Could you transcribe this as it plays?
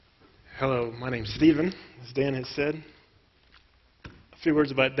Hello, my name's Stephen, as Dan has said. A few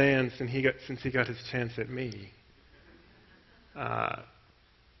words about Dan since he got his chance at me.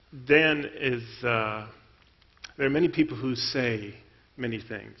 Dan is, there are many people who say many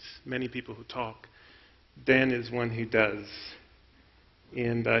things, many people who talk. Dan is one who does.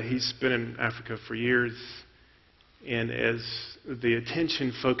 And he's been in Africa for years. And as the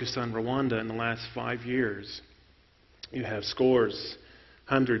attention focused on Rwanda in the last 5 years, you have scores,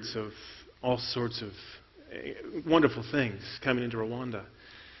 hundreds of all sorts of wonderful things coming into Rwanda.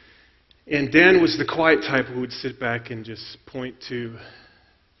 And Dan was the quiet type who would sit back and just point to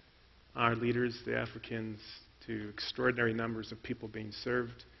our leaders, the Africans, to extraordinary numbers of people being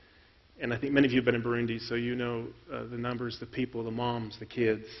served. And I think many of you have been in Burundi, so you know the numbers, the people, the moms, the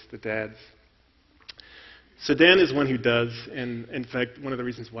kids, the dads. So Dan is one who does, and in fact, one of the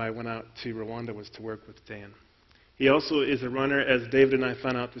reasons why I went out to Rwanda was to work with Dan. He also is a runner, as David and I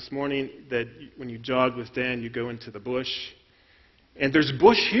found out this morning, that when you jog with Dan, you go into the bush. And there's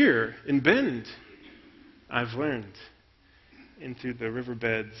bush here in Bend, I've learned, into the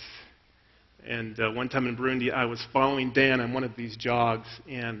riverbeds. And one time in Burundi, I was following Dan on one of these jogs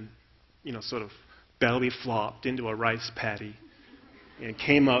and, sort of belly flopped into a rice paddy and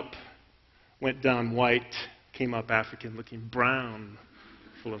came up, went down white, came up African, looking brown,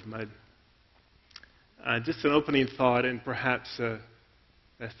 full of mud. Just an opening thought, and perhaps a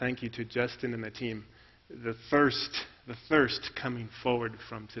thank you to Justin and the team. The thirst coming forward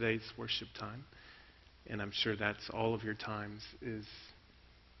from today's worship time, and I'm sure that's all of your times, is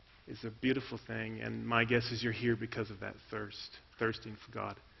a beautiful thing. And my guess is you're here because of that thirst, thirsting for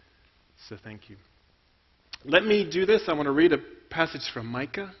God. So thank you. Let me do this. I want to read a passage from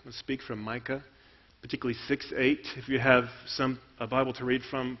Micah. I'll speak from Micah, particularly 6:8. If you have a Bible to read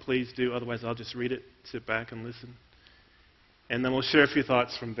from, please do. Otherwise, I'll just read it. Sit back and listen. And then we'll share a few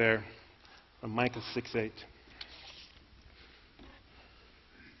thoughts from there, from Micah 6:8.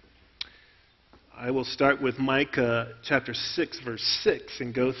 I will start with Micah chapter 6, verse 6,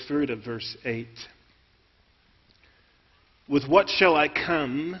 and go through to verse 8. With what shall I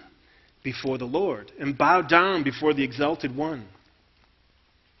come before the Lord, and bow down before the Exalted One?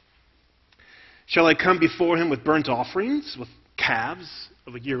 Shall I come before him with burnt offerings, with calves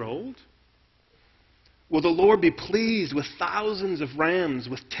of a year old? Will the Lord be pleased with thousands of rams,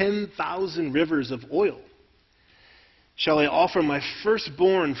 with 10,000 rivers of oil? Shall I offer my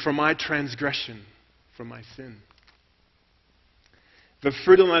firstborn for my transgression, for my sin? The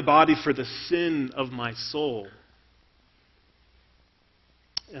fruit of my body for the sin of my soul.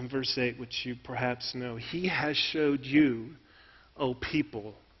 And verse 8, which you perhaps know, he has showed you, O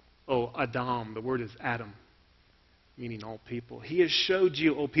people, O Adam, the word is Adam, meaning all people. He has showed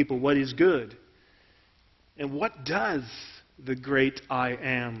you, O people, what is good. And what does the great I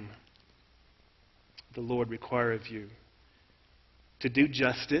am, the Lord, require of you? To do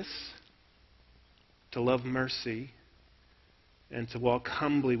justice, to love mercy, and to walk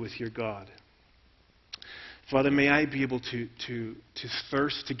humbly with your God. Father, may I be able to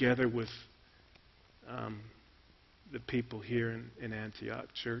thirst together with the people here in Antioch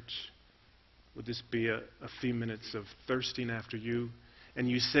Church. Would this be a few minutes of thirsting after you? And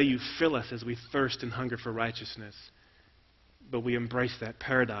you say you fill us as we thirst and hunger for righteousness. But we embrace that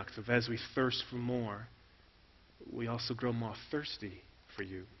paradox of as we thirst for more, we also grow more thirsty for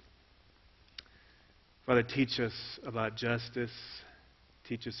you. Father, teach us about justice.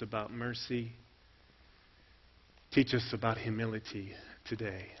 Teach us about mercy. Teach us about humility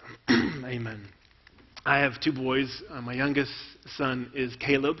today. Amen. I have 2 boys. My youngest son is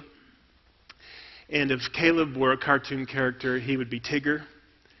Caleb. And if Caleb were a cartoon character, he would be Tigger,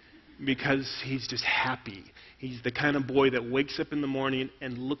 because he's just happy. He's the kind of boy that wakes up in the morning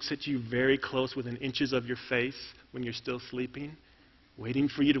and looks at you very close within inches of your face when you're still sleeping, waiting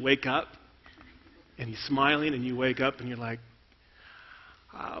for you to wake up. And he's smiling, and you wake up and you're like,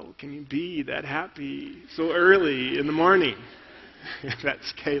 how can you be that happy so early in the morning?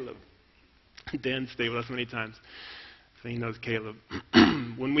 That's Caleb. Dan stayed with us many times, so he knows Caleb.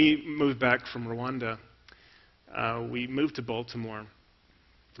 When we moved back from Rwanda, we moved to Baltimore.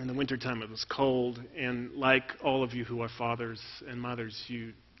 In the wintertime, it was cold, and like all of you who are fathers and mothers,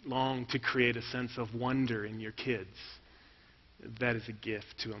 you long to create a sense of wonder in your kids. That is a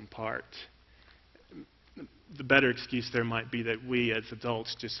gift to impart. The better excuse there might be that we as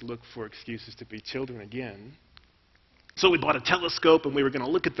adults just look for excuses to be children again. So we bought a telescope, and we were going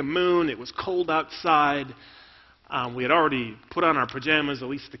to look at the moon. It was cold outside. We had already put on our pajamas, at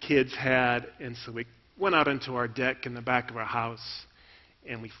least the kids had, and so we went out into our deck in the back of our house,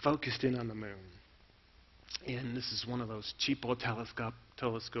 and we focused in on the moon. And this is one of those cheapo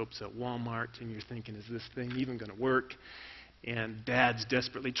telescopes at Walmart, and you're thinking, is this thing even going to work? And Dad's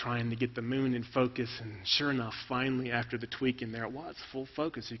desperately trying to get the moon in focus, and sure enough, finally, after the tweaking, there it was, full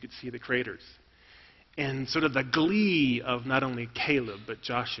focus. You could see the craters. And sort of the glee of not only Caleb, but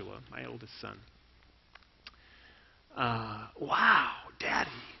Joshua, my oldest son. Wow, Daddy,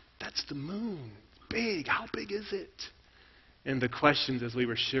 that's the moon. Big. How big is it? And the questions as we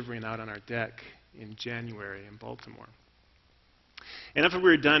were shivering out on our deck in January in Baltimore. And after we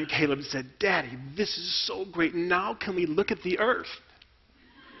were done, Caleb said, Daddy, this is so great. Now can we look at the earth?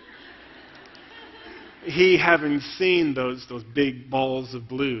 He, having seen those big balls of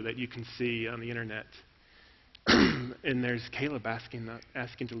blue that you can see on the internet. And there's Caleb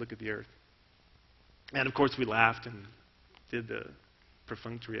asking to look at the earth. And of course we laughed and did the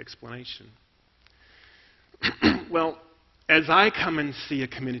perfunctory explanation. Well, as I come and see a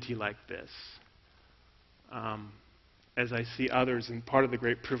community like this, as I see others, and part of the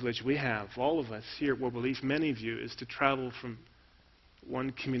great privilege we have, all of us here at World Relief, many of you, is to travel from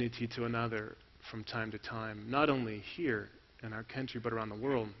one community to another from time to time, not only here in our country, but around the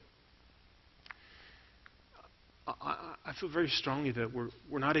world. I feel very strongly that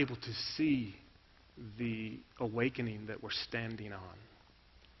we're not able to see the awakening that we're standing on.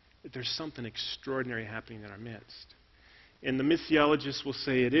 That there's something extraordinary happening in our midst. And the missiologists will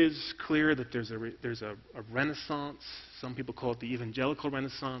say it is clear that there's a renaissance. Some people call it the evangelical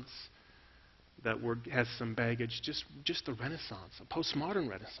renaissance. That word has some baggage. Just the renaissance, a postmodern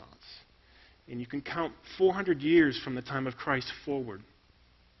renaissance. And you can count 400 years from the time of Christ forward.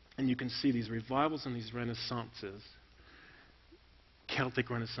 And you can see these revivals and these renaissances. Celtic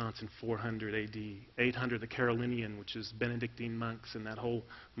Renaissance in 400 AD. 800, the Carolinian, which is Benedictine monks and that whole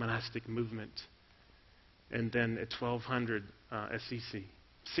monastic movement. And then at 1200, SEC.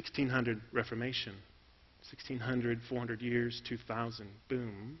 1600, Reformation. 1600, 400 years, 2000,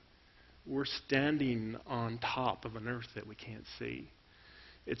 boom. We're standing on top of an earth that we can't see.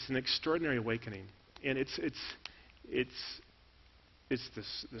 It's an extraordinary awakening. And it's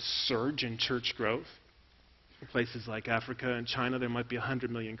this surge in church growth. In places like Africa and China, there might be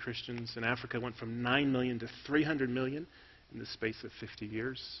 100 million Christians. And Africa went from 9 million to 300 million in the space of 50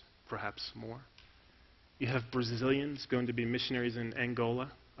 years, perhaps more. You have Brazilians going to be missionaries in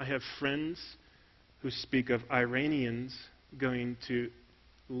Angola. I have friends who speak of Iranians going to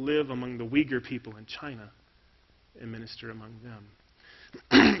live among the Uyghur people in China and minister among them.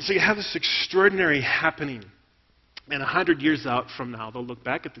 So you have this extraordinary happening. And 100 years out from now, they'll look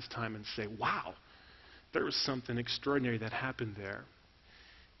back at this time and say, wow, there was something extraordinary that happened there.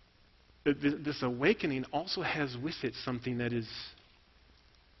 This awakening also has with it something that is...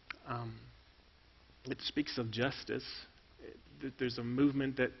 it speaks of justice. There's a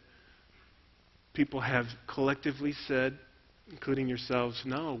movement that people have collectively said, including yourselves,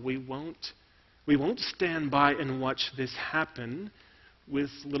 no, we won't stand by and watch this happen with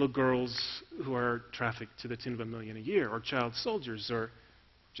little girls who are trafficked to the tune of $1 million a year, or child soldiers, or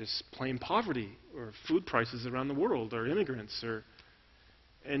just plain poverty, or food prices around the world, or immigrants,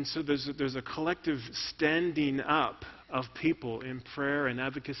 and so there's a collective standing up of people in prayer and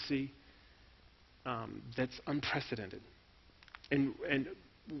advocacy that's unprecedented. And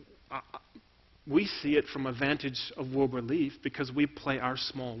we see it from a vantage of World Relief because we play our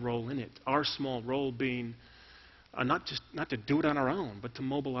small role in it. Our small role being not to do it on our own, but to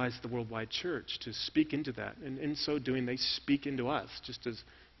mobilize the worldwide church, to speak into that. And in so doing, they speak into us, just as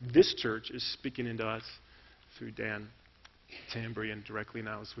this church is speaking into us through Dan Tambry and directly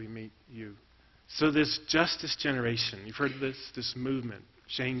now as we meet you. So this Justice Generation, you've heard of this movement,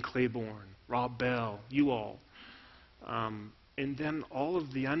 Shane Claiborne, Rob Bell, you all, and then all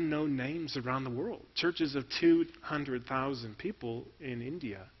of the unknown names around the world. Churches of 200,000 people in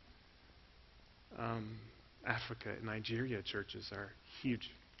India. Africa, Nigeria churches are huge.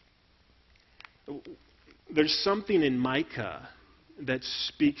 There's something in Micah that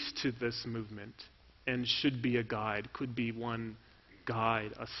speaks to this movement and should be a guide, could be one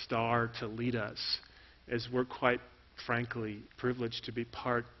guide, a star to lead us, as we're quite frankly privileged to be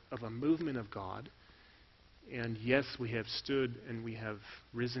part of a movement of God. And yes, we have stood and we have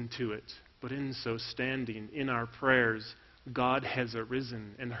risen to it, but in so standing, in our prayers, God has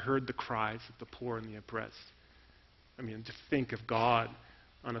arisen and heard the cries of the poor and the oppressed. I mean, to think of God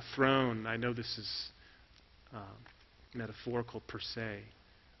on a throne, I know this is metaphorical per se,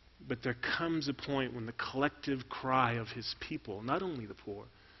 but there comes a point when the collective cry of his people, not only the poor,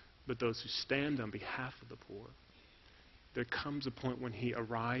 but those who stand on behalf of the poor, there comes a point when he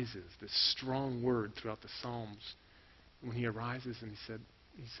arises, this strong word throughout the Psalms, when he arises and he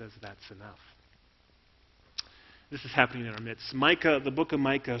says, that's enough. This is happening in our midst. Micah, the book of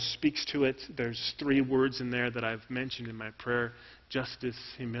Micah speaks to it. There's 3 words in there that I've mentioned in my prayer: justice,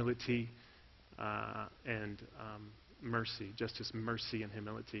 humility, and mercy. Justice, mercy, and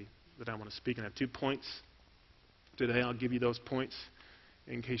humility that I want to speak. And I have 2 points today. I'll give you those points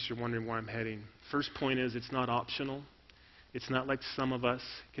in case you're wondering where I'm heading. First point is, it's not optional. It's not like some of us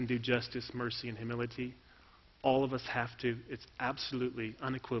can do justice, mercy, and humility. All of us have to. It's absolutely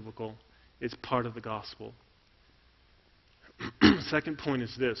unequivocal. It's part of the gospel. Second point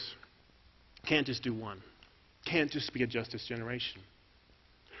is this: can't just do one. Can't just be a justice generation.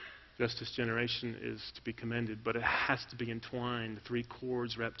 Justice generation is to be commended, but it has to be entwined, 3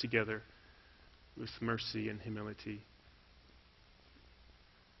 chords wrapped together with mercy and humility.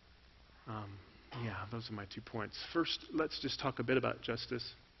 Those are my 2 points. First, let's just talk a bit about justice.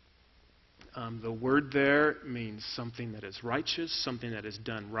 The word there means something that is righteous, something that is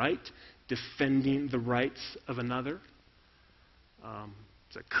done right, defending the rights of another.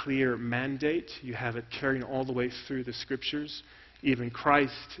 It's a clear mandate. You have it carrying all the way through the Scriptures. Even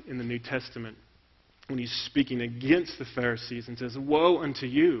Christ in the New Testament, when he's speaking against the Pharisees and says, "Woe unto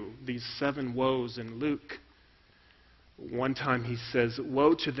you," these 7 woes in Luke. One time he says,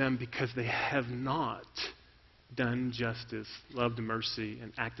 "Woe to them because they have not done justice, loved mercy,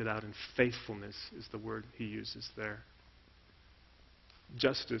 and acted out in faithfulness," is the word he uses there.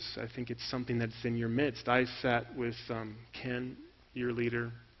 Justice, I think it's something that's in your midst. I sat with Ken, your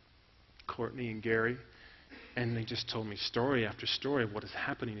leader, Courtney, and Gary, and they just told me story after story of what is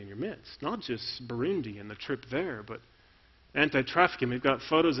happening in your midst. Not just Burundi and the trip there, but anti-trafficking. We've got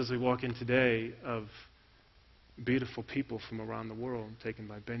photos as we walk in today of beautiful people from around the world taken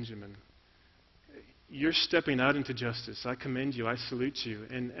by Benjamin. You're stepping out into justice. I commend you. I salute you.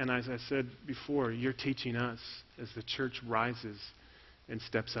 And as I said before, you're teaching us as the church rises and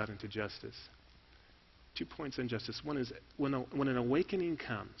steps out into justice. 2 points on justice. One is when an awakening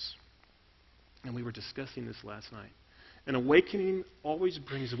comes, and we were discussing this last night, an awakening always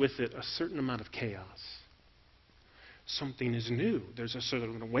brings with it a certain amount of chaos. Something is new. There's a sort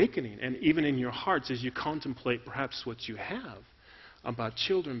of an awakening. And even in your hearts, as you contemplate perhaps what you have about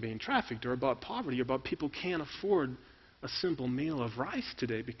children being trafficked, or about poverty, or about people can't afford a simple meal of rice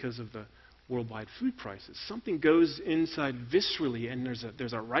today because of the worldwide food prices. Something goes inside viscerally, and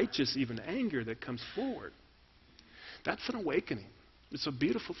there's a righteous, even anger that comes forward. That's an awakening. It's a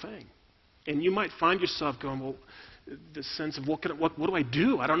beautiful thing. And you might find yourself going, well, the sense of what do I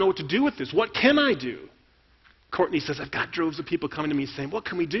do? I don't know what to do with this. What can I do? Courtney says, I've got droves of people coming to me saying, what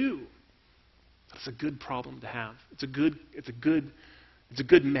can we do? That's a good problem to have. It's a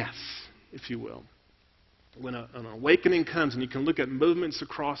good mess, if you will. When an awakening comes, and you can look at movements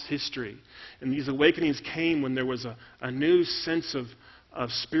across history, and these awakenings came when there was a new sense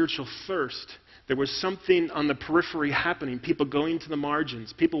of spiritual thirst. There was something on the periphery happening, people going to the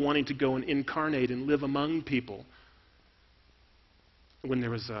margins, people wanting to go and incarnate and live among people. When there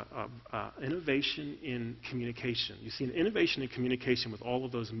was an innovation in communication. You see an innovation in communication with all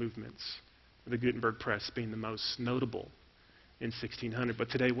of those movements, the Gutenberg Press being the most notable in 1600. But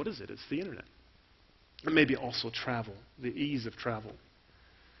today, what is it? It's the internet. And maybe also travel, the ease of travel.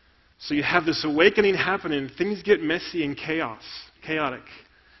 So you have this awakening happening, things get messy and chaotic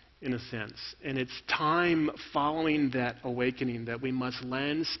in a sense. And it's time following that awakening that we must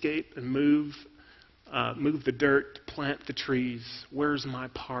landscape and move the dirt, plant the trees. Where's my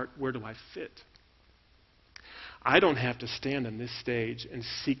part? Where do I fit? I don't have to stand on this stage and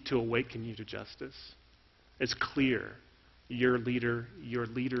seek to awaken you to justice. It's clear. Your leader, your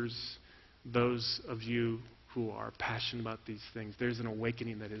leaders, those of you who are passionate about these things, there's an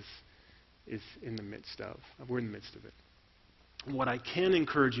awakening that is in the midst of. We're in the midst of it. What I can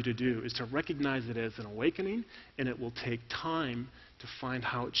encourage you to do is to recognize it as an awakening, and it will take time to find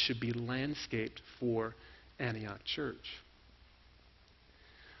how it should be landscaped for Antioch Church.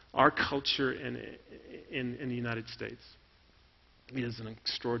 Our culture in the United States is an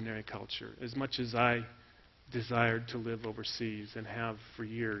extraordinary culture. As much as I desired to live overseas and have for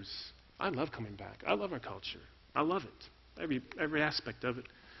years, I love coming back. I love our culture. I love it. Every aspect of it.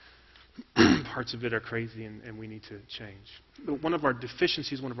 Parts of it are crazy, and we need to change. But one of our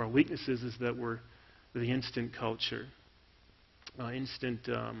deficiencies, one of our weaknesses, is that we're the instant culture. Instant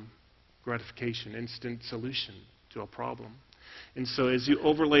gratification, instant solution to a problem. And so as you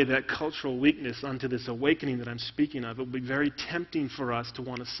overlay that cultural weakness onto this awakening that I'm speaking of, it will be very tempting for us to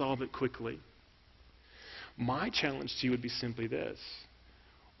want to solve it quickly. My challenge to you would be simply this: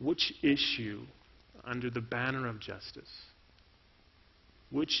 which issue, under the banner of justice,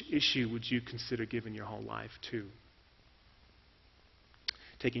 which issue would you consider giving your whole life to?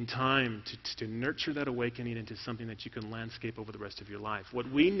 taking time to nurture that awakening into something that you can landscape over the rest of your life.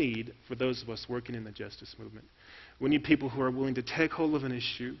 What we need, for those of us working in the justice movement, we need people who are willing to take hold of an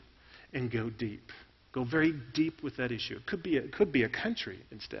issue and go deep. Go very deep with that issue. It could be a country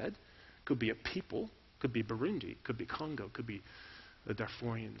instead. It could be a people. It could be Burundi. It could be Congo. It could be the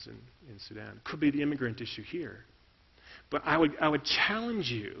Darfurians in Sudan. It could be the immigrant issue here. But I would challenge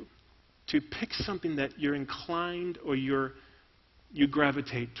you to pick something that you're inclined or you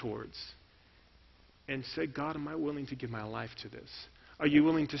gravitate towards and say, God, am I willing to give my life to this? Are you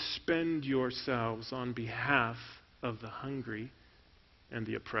willing to spend yourselves on behalf of the hungry and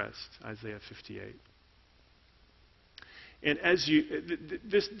the oppressed? Isaiah 58. And as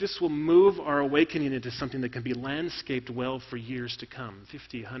this will move our awakening into something that can be landscaped well for years to come,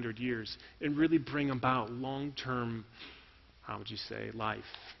 50, 100 years, and really bring about long-term, how would you say, life.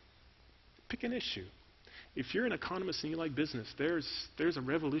 Pick an issue. If you're an economist and you like business, there's a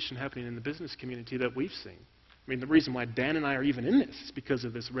revolution happening in the business community that we've seen. I mean, the reason why Dan and I are even in this is because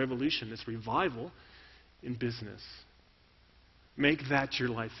of this revolution, this revival in business. Make that your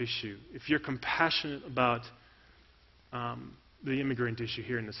life issue. If you're compassionate about the immigrant issue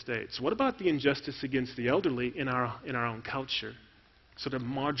here in the States, what about the injustice against the elderly in our own culture? Sort of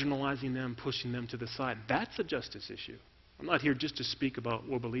marginalizing them, pushing them to the side. That's a justice issue. I'm not here just to speak about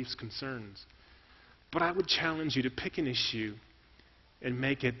world beliefs concerns. But I would challenge you to pick an issue and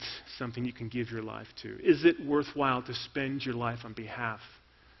make it something you can give your life to. Is it worthwhile to spend your life on behalf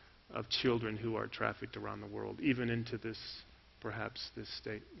of children who are trafficked around the world, even into this, perhaps this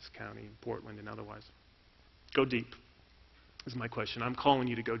state, this county, Portland, and otherwise? Go deep is my question. I'm calling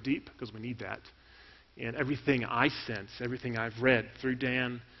you to go deep because we need that. And everything I sense, everything I've read through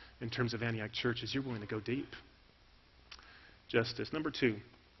Dan in terms of Antioch churches, you're willing to go deep. Justice. Number 2,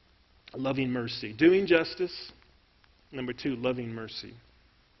 loving mercy. Doing justice. Number 2, loving mercy.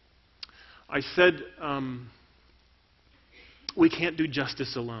 I said we can't do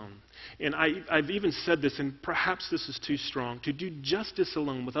justice alone. And I've even said this, and perhaps this is too strong, to do justice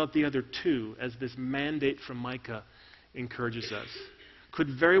alone without the other two, as this mandate from Micah encourages us, could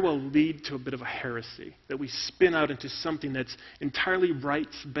very well lead to a bit of a heresy, that we spin out into something that's entirely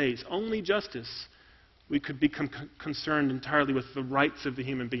rights-based. Only justice. We could become concerned entirely with the rights of the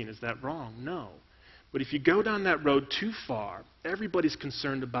human being. Is that wrong? No. But if you go down that road too far, everybody's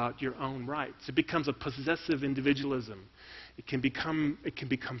concerned about your own rights. It becomes a possessive individualism. It can become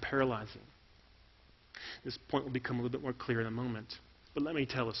paralyzing. This point will become a little bit more clear in a moment. But let me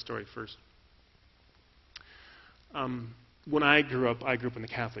tell a story first. When I grew up in the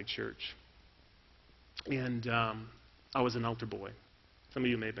Catholic Church. And I was an altar boy. Some of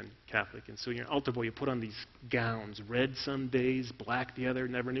you may have been Catholic. And so you're an altar boy. You put on these gowns, red some days, black the other.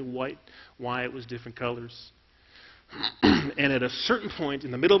 Never knew why it was different colors. And at a certain point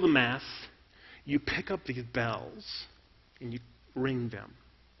in the middle of the Mass, you pick up these bells and you ring them.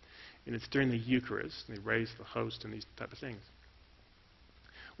 And it's during the Eucharist. And they raise the host and these type of things.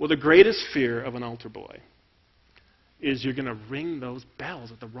 Well, the greatest fear of an altar boy is you're going to ring those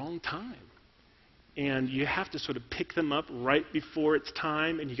bells at the wrong time. And you have to sort of pick them up right before it's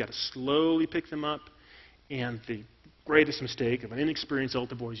time, and you got to slowly pick them up. And the greatest mistake of an inexperienced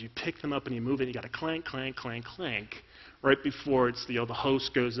altar boy is you pick them up and you move it, and you got to clank, clank, clank, clank right before it's the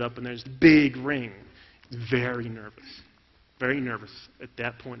host goes up, and there's the big ring. Very nervous. Very nervous at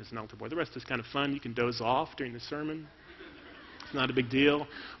that point as an altar boy. The rest is kind of fun. You can doze off during the sermon. It's not a big deal.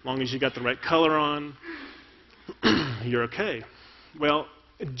 As long as you got the right color on, you're okay. Well,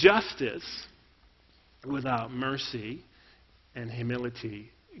 justice without mercy and humility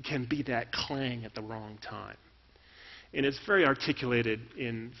can be that clang at the wrong time. And it's very articulated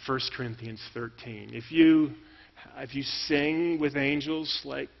in 1 Corinthians 13. If you sing with angels,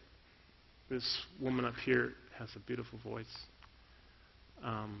 like this woman up here has a beautiful voice,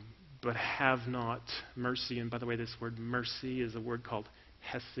 but have not mercy, and by the way, this word mercy is a word called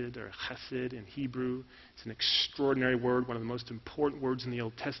hesed or chesed in Hebrew. It's an extraordinary word, one of the most important words in the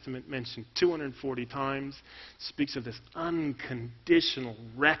Old Testament, mentioned 240 times. It speaks of this unconditional,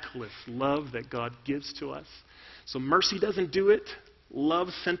 reckless love that God gives to us. So mercy doesn't do it. Love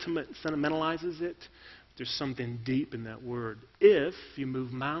sentimentalizes it. There's something deep in that word. If you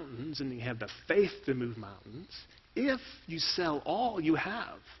move mountains and you have the faith to move mountains, if you sell all you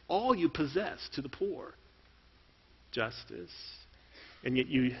have, all you possess to the poor, justice, and yet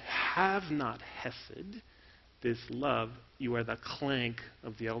you have not hesed, this love, you are the clank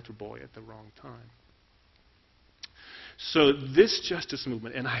of the altar boy at the wrong time. So this justice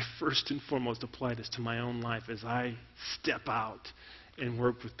movement, and I first and foremost apply this to my own life as I step out and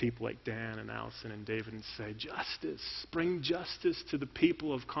work with people like Dan and Allison and David and say, justice, bring justice to the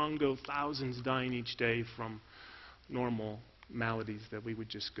people of Congo, thousands dying each day from normal maladies that we would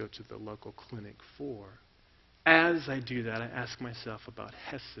just go to the local clinic for. As I do that, I ask myself about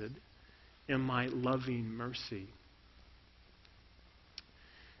Hesed and my loving mercy.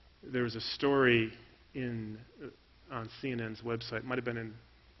 There was a story on CNN's website, might have been in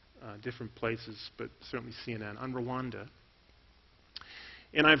different places, but certainly CNN, on Rwanda.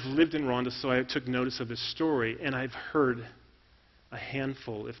 And I've lived in Rwanda, so I took notice of this story, and I've heard a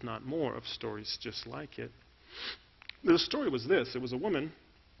handful, if not more, of stories just like it. The story was this. It was a woman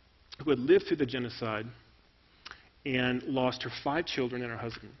who had lived through the genocide and lost her 5 children and her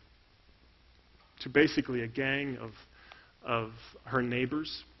husband to basically a gang of her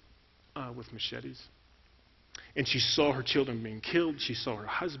neighbors with machetes. And she saw her children being killed, she saw her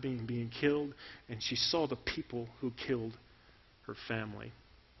husband being killed, and she saw the people who killed her family.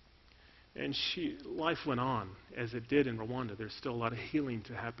 And life went on, as it did in Rwanda. There's still a lot of healing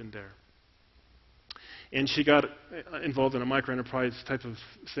to happen there. And she got involved in a microenterprise type of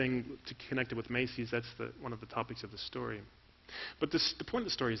thing connected with Macy's. That's one of the topics of the story. But the point of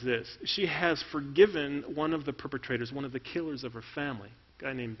the story is this. She has forgiven one of the perpetrators, one of the killers of her family, a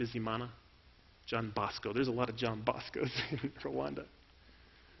guy named Bizimana, John Bosco. There's a lot of John Boscos in Rwanda.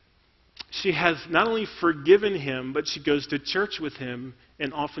 She has not only forgiven him, but she goes to church with him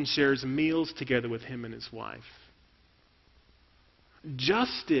and often shares meals together with him and his wife.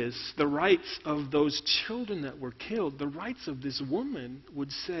 Justice, the rights of those children that were killed, the rights of this woman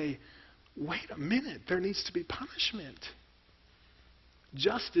would say, wait a minute, there needs to be punishment.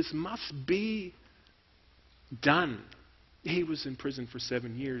 Justice must be done. He was in prison for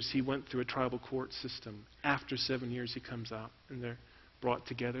 7 years. He went through a tribal court system. After 7 years, he comes out, and they're brought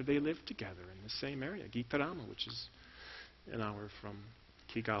together. They live together in the same area, Gitarama, which is an hour from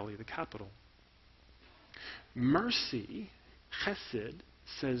Kigali, the capital. Mercy, Chesed,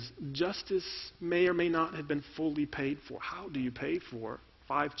 says justice may or may not have been fully paid for. How do you pay for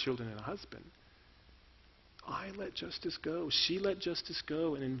 5 children and a husband? I let justice go. She let justice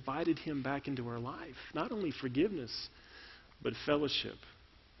go and invited him back into her life. Not only forgiveness, but fellowship.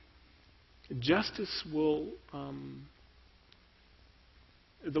 Justice will,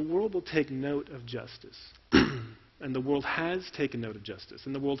 the world will take note of justice. And the world has taken note of justice.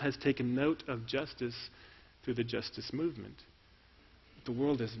 And the world has taken note of justice through the justice movement. The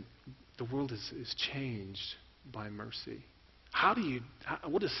world is changed by mercy.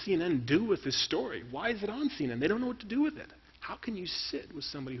 What does CNN do with this story? Why is it on CNN? They don't know what to do with it. How can you sit with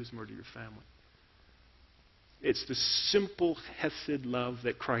somebody who's murdered your family? It's the simple Hesed love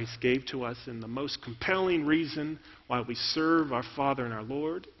that Christ gave to us, and the most compelling reason why we serve our Father and our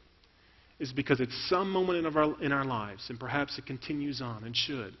Lord is because at some moment in our lives, and perhaps it continues on and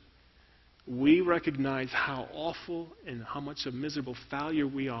should, we recognize how awful and how much a miserable failure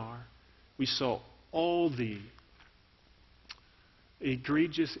we are. We saw all the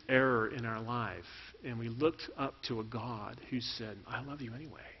egregious error in our life, and we looked up to a God who said, I love you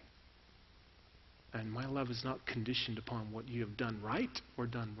anyway. And my love is not conditioned upon what you have done right or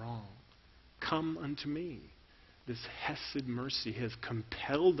done wrong. Come unto me. This Hesed mercy has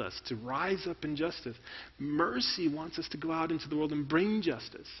compelled us to rise up in justice. Mercy wants us to go out into the world and bring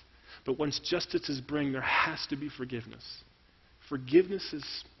justice. But once justice is bring, there has to be forgiveness. Forgiveness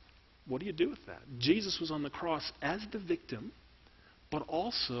is, what do you do with that? Jesus was on the cross as the victim, but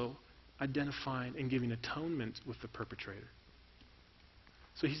also identifying and giving atonement with the perpetrator.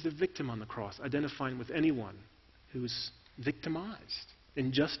 So he's the victim on the cross, identifying with anyone who's victimized,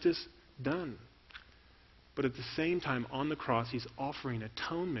 injustice done. But at the same time, on the cross, he's offering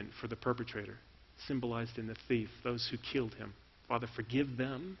atonement for the perpetrator, symbolized in the thief, those who killed him. Father, forgive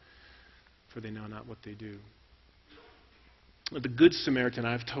them, for they know not what they do. The Good Samaritan,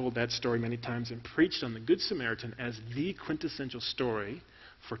 I've told that story many times and preached on the Good Samaritan as the quintessential story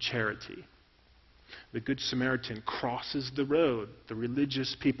for charity. The Good Samaritan crosses the road. The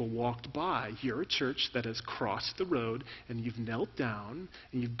religious people walked by. You're a church that has crossed the road, and you've knelt down,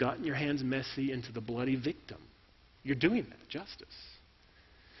 and you've gotten your hands messy into the bloody victim. You're doing that, justice.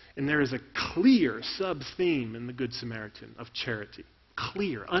 And there is a clear sub-theme in the Good Samaritan of charity.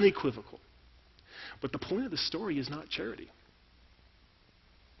 Clear, unequivocal. But the point of the story is not charity.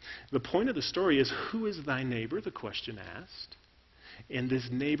 The point of the story is, who is thy neighbor, the question asked. And this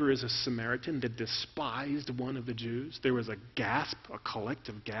neighbor is a Samaritan that despised one of the Jews. There was a gasp, a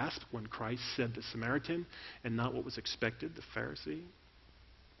collective gasp, when Christ said the Samaritan and not what was expected, the Pharisee.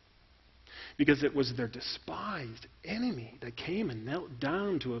 Because it was their despised enemy that came and knelt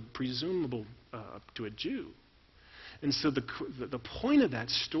down to a presumable, to a Jew. And so the point of that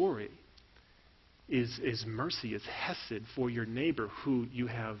story is mercy, is hesed for your neighbor who you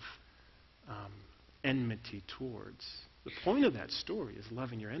have enmity towards. The point of that story is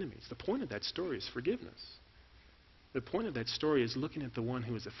loving your enemies. The point of that story is forgiveness. The point of that story is looking at the one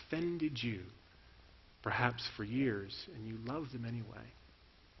who has offended you, perhaps for years, and you love them anyway.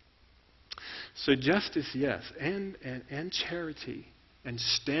 So justice, yes, and charity, and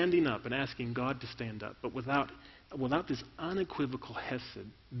standing up and asking God to stand up, but without this unequivocal hesed.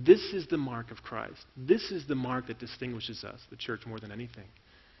 This is the mark of Christ. This is the mark that distinguishes us, the church, more than anything.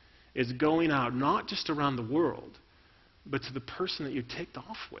 Is going out not just around the world, but to the person that you ticked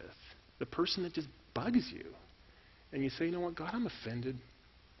off with, the person that just bugs you. And you say, you know what, God, I'm offended,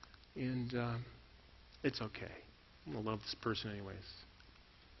 and it's okay. I'm going to love this person anyways.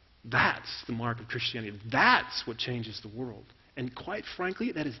 That's the mark of Christianity. That's what changes the world. And quite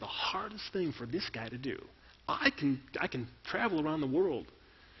frankly, that is the hardest thing for this guy to do. I can travel around the world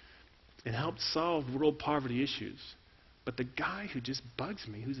and help solve world poverty issues. But the guy who just bugs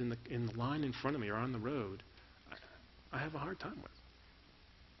me, who's in the line in front of me or on the road, I have a hard time with.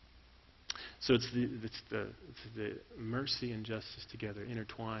 So it's the mercy and justice together,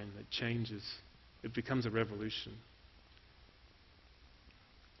 intertwined, that changes. It becomes a revolution.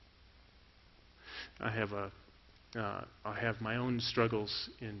 I have my own struggles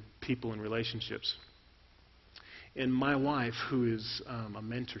in people and relationships. And my wife, who is a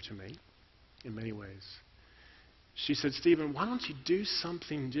mentor to me in many ways, she said, Stephen, why don't you do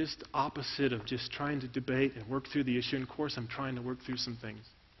something just opposite of just trying to debate and work through the issue? And of course, I'm trying to work through some things.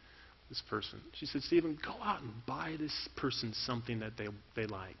 This person. She said, Stephen, go out and buy this person something that they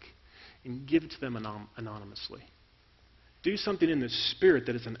like and give it to them anonymously. Do something in the spirit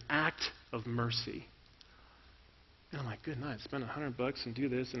that is an act of mercy. And I'm like, good night, spend $100 and do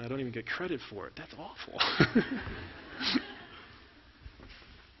this, and I don't even get credit for it. That's awful.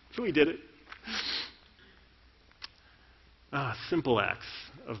 So we did it. Simple acts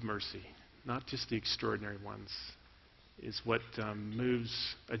of mercy, not just the extraordinary ones, is what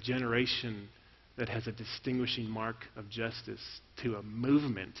moves a generation that has a distinguishing mark of justice to a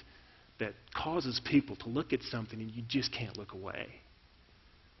movement that causes people to look at something and you just can't look away.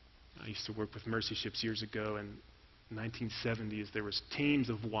 I used to work with Mercy Ships years ago, and in the 1970s there was teams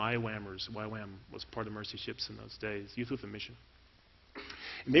of YWAMers. YWAM was part of Mercy Ships in those days, Youth with a Mission.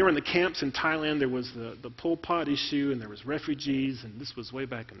 And they were in the camps in Thailand. There was the Pol Pot issue, and there was refugees, and this was way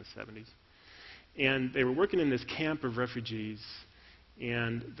back in the 70s. And they were working in this camp of refugees,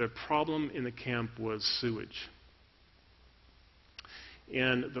 and the problem in the camp was sewage.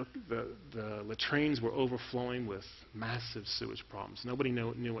 And the latrines were overflowing with massive sewage problems. Nobody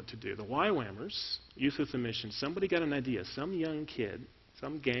knew what to do. The YWAMers, Youth with a Mission, somebody got an idea. Some young kid,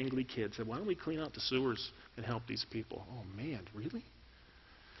 some gangly kid said, why don't we clean out the sewers and help these people? Oh, man, really?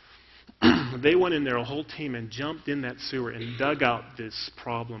 They went in there, a whole team, and jumped in that sewer and dug out this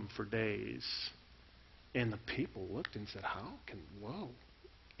problem for days. And the people looked and said, whoa,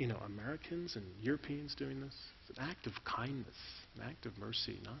 Americans and Europeans doing this? It's an act of kindness, an act of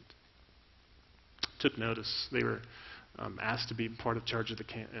mercy, not. Took notice. They were asked to be part of charge of the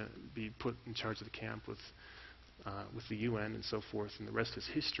camp, be put in charge of the camp with the UN and so forth, and the rest is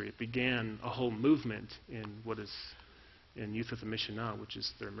history. It began a whole movement in what is in Youth with a Mission now, which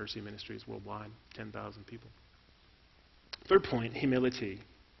is their mercy ministries worldwide, 10,000 people. Third point, humility.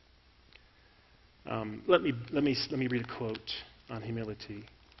 Let me read a quote on humility.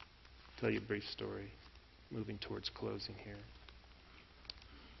 Tell you a brief story. Moving towards closing here.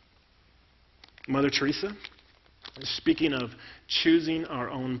 Mother Teresa, speaking of choosing our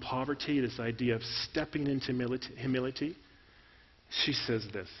own poverty, this idea of stepping into humility, she says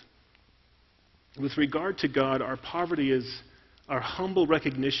this. With regard to God, our poverty is our humble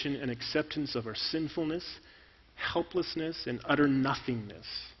recognition and acceptance of our sinfulness, helplessness, and utter nothingness,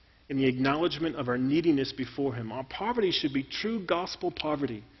 in the acknowledgement of our neediness before Him. Our poverty should be true gospel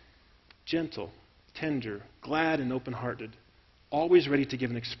poverty, gentle, tender, glad, and open-hearted, always ready to give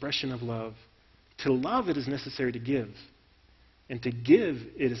an expression of love. To love, it is necessary to give. And to give,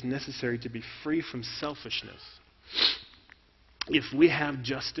 it is necessary to be free from selfishness. If we have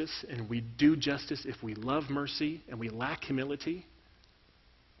justice and we do justice, if we love mercy and we lack humility,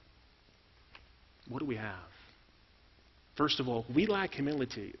 what do we have? First of all, if we lack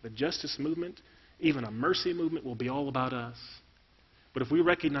humility, the justice movement, even a mercy movement, will be all about us. But if we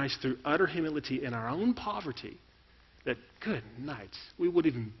recognize through utter humility in our own poverty that, good night, we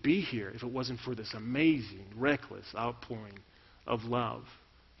wouldn't even be here if it wasn't for this amazing, reckless outpouring of love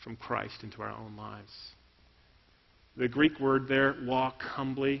from Christ into our own lives. The Greek word there, walk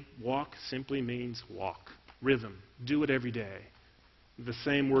humbly, walk simply means walk. rhythm. Do it every day. The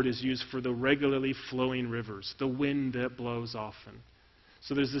same word is used for the regularly flowing rivers, the wind that blows often.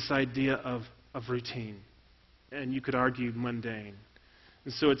 So there's this idea of routine, and you could argue mundane.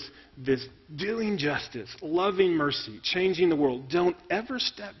 And so it's this doing justice, loving mercy, changing the world. Don't ever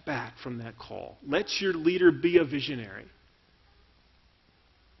step back from that call. Let your leader be a visionary.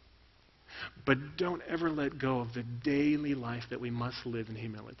 But don't ever let go of the daily life that we must live in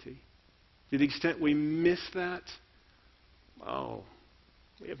humility. To the extent we miss that,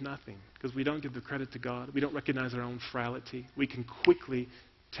 we have nothing, because we don't give the credit to God. We don't recognize our own frailty. We can quickly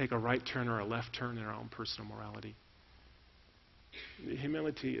take a right turn or a left turn in our own personal morality.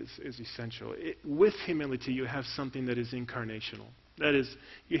 Humility is essential. With humility, you have something that is incarnational. That is,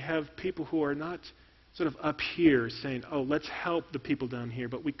 you have people who are not sort of up here saying, let's help the people down here,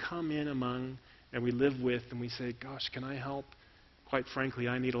 but we come in among and we live with and we say, gosh, can I help? Quite frankly,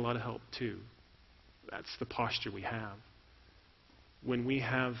 I need a lot of help too. That's the posture we have. When we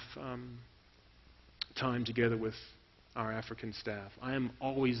have time together with our African staff, I am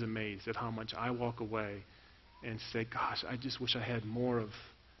always amazed at how much I walk away and say, gosh, I just wish I had more of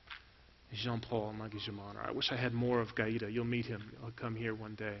Jean-Paul Magishamon, or I wish I had more of Gaida. You'll meet him. He'll come here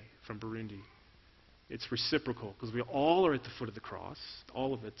one day from Burundi. It's reciprocal, because we all are at the foot of the cross.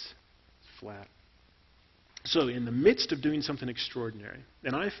 All of it's flat. So in the midst of doing something extraordinary,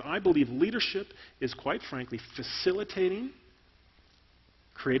 and I believe leadership is, quite frankly, facilitating,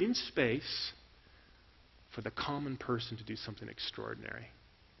 creating space for the common person to do something extraordinary.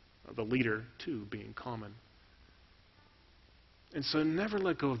 The leader, too, being common. And so never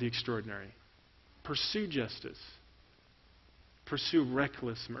let go of the extraordinary. Pursue justice. Pursue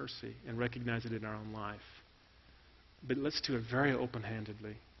reckless mercy and recognize it in our own life. But let's do it very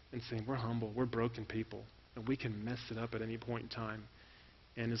open-handedly and saying we're humble, we're broken people, and we can mess it up at any point in time.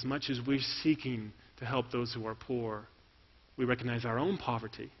 And as much as we're seeking to help those who are poor, we recognize our own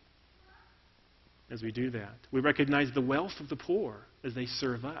poverty as we do that. We recognize the wealth of the poor as they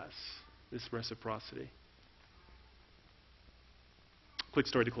serve us, this reciprocity. Quick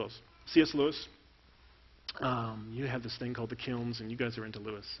story to close. C.S. Lewis. You have this thing called the Kilns, and you guys are into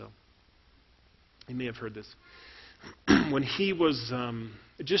Lewis, so you may have heard this. When he was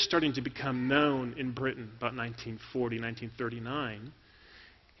just starting to become known in Britain, about 1940, 1939,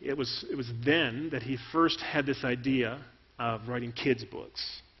 it was then that he first had this idea of writing kids'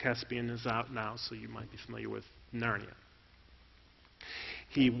 books. Caspian is out now, so you might be familiar with Narnia.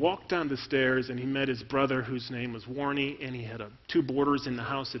 He walked down the stairs and he met his brother, whose name was Warnie, and he had two boarders in the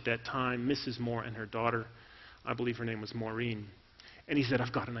house at that time, Mrs. Moore and her daughter. I believe her name was Maureen. And he said,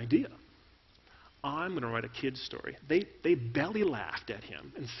 I've got an idea. I'm going to write a kid's story. They belly laughed at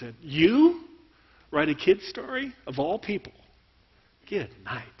him and said, you write a kid's story? Of all people. Good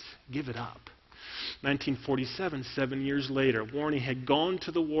night. Give it up. 1947, 7 years later, Warnie had gone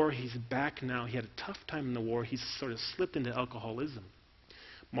to the war. He's back now. He had a tough time in the war. He's sort of slipped into alcoholism.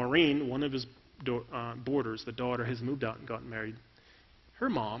 Maureen, one of his boarders, the daughter, has moved out and gotten married. Her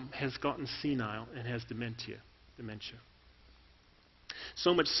mom has gotten senile and has dementia.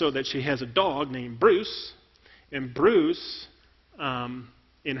 So much so that she has a dog named Bruce, and Bruce,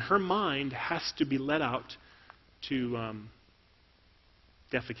 in her mind, has to be let out to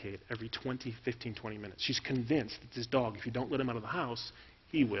defecate every 15, 20 minutes. She's convinced that this dog, if you don't let him out of the house,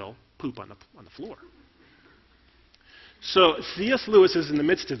 he will poop on the floor. So C.S. Lewis is in the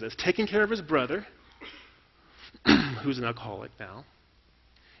midst of this, taking care of his brother, who's an alcoholic now,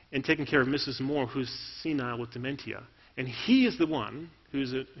 and taking care of Mrs. Moore, who's senile with dementia. And he is the one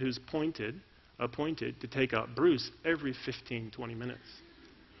who's appointed to take out Bruce every 15, 20 minutes.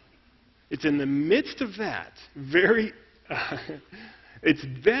 It's in the midst of that, it's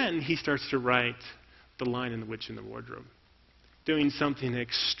then he starts to write The Lion and the Witch in the Wardrobe, doing something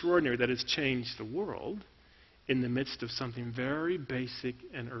extraordinary that has changed the world in the midst of something very basic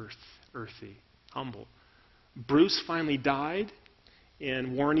and earthy, humble. Bruce finally died,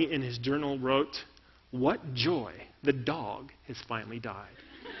 and Warnie in his journal wrote, "What joy, the dog has finally died."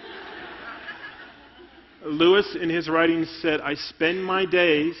 Lewis in his writings said, "I spend my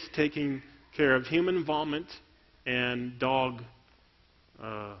days taking care of human vomit and dog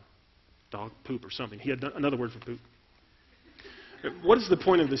poop or something." He had another word for poop. What is the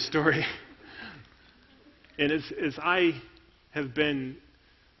point of this story? And as I have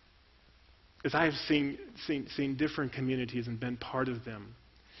seen different communities and been part of them,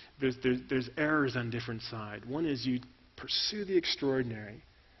 there's errors on different sides. One is you pursue the extraordinary,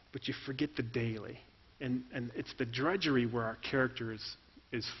 but you forget the daily. And it's the drudgery where our character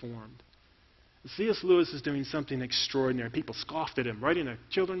is formed. C.S. Lewis is doing something extraordinary. People scoffed at him. Writing a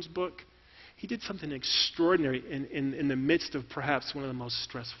children's book, He did something extraordinary in the midst of perhaps one of the most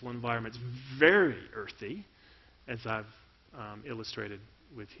stressful environments. Very earthy, as I've illustrated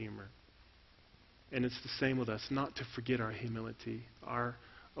with humor. And it's the same with us, not to forget our humility, our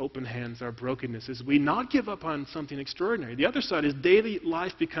open hands, our brokenness, as we not give up on something extraordinary. The other side is daily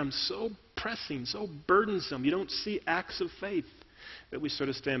life becomes so pressing, so burdensome. You don't see acts of faith that we sort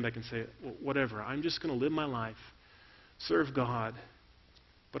of stand back and say, well, whatever, I'm just going to live my life, serve God,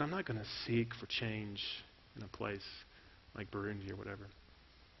 but I'm not going to seek for change in a place like Burundi or whatever.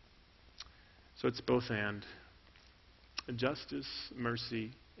 So it's both and. Justice,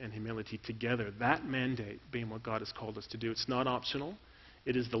 mercy, and humility together. That mandate being what God has called us to do. It's not optional.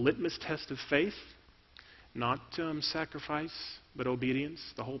 It is the litmus test of faith, not sacrifice, but obedience.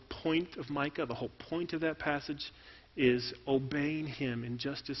 The whole point of Micah, the whole point of that passage is obeying him in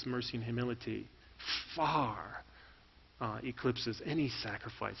justice, mercy, and humility far eclipses any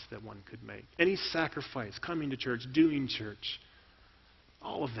sacrifice that one could make. Any sacrifice, coming to church, doing church,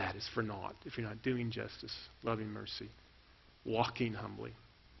 all of that is for naught if you're not doing justice, loving mercy, walking humbly.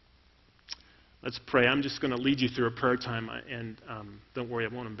 Let's pray. I'm just going to lead you through a prayer time, and don't worry,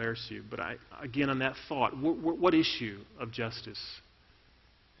 I won't embarrass you. But again, on that thought, what issue of justice,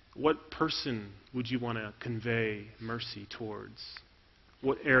 what person would you want to convey mercy towards?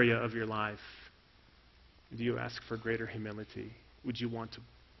 What area of your life do you ask for greater humility? Would you want to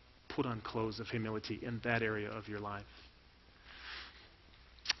put on clothes of humility in that area of your life?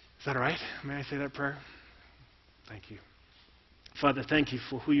 Is that all right? May I say that prayer? Thank you. Father, thank you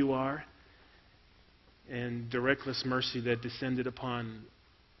for who you are and the reckless mercy that descended upon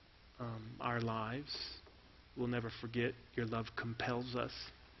our lives. We'll never forget. Your love compels us.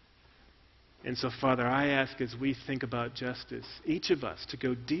 And so, Father, I ask as we think about justice, each of us to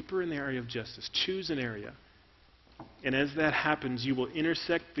go deeper in the area of justice. Choose an area. And as that happens, you will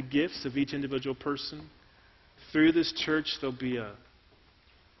intersect the gifts of each individual person. Through this church, there'll be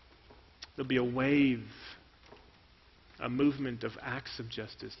a wave, a movement of acts of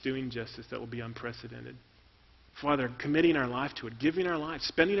justice, doing justice that will be unprecedented. Father, committing our life to it, giving our life,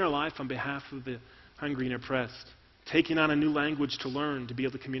 spending our life on behalf of the hungry and oppressed, taking on a new language to learn, to be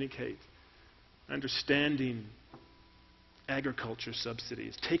able to communicate, understanding agriculture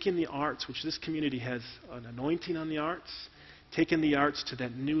subsidies, taking the arts, which this community has an anointing on the arts, taking the arts to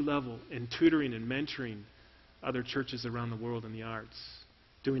that new level in tutoring and mentoring other churches around the world in the arts,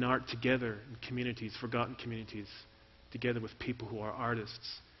 doing art together in communities, forgotten communities, together with people who are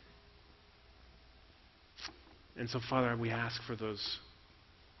artists. And so, Father, we ask for those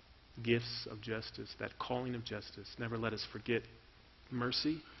gifts of justice, that calling of justice. Never let us forget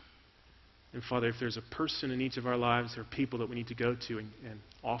mercy. And Father, if there's a person in each of our lives or people that we need to go to and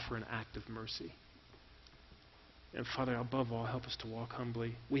offer an act of mercy. And Father, above all, help us to walk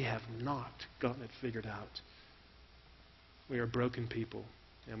humbly. We have not gotten it figured out. We are broken people,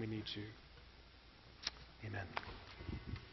 and we need you. Amen.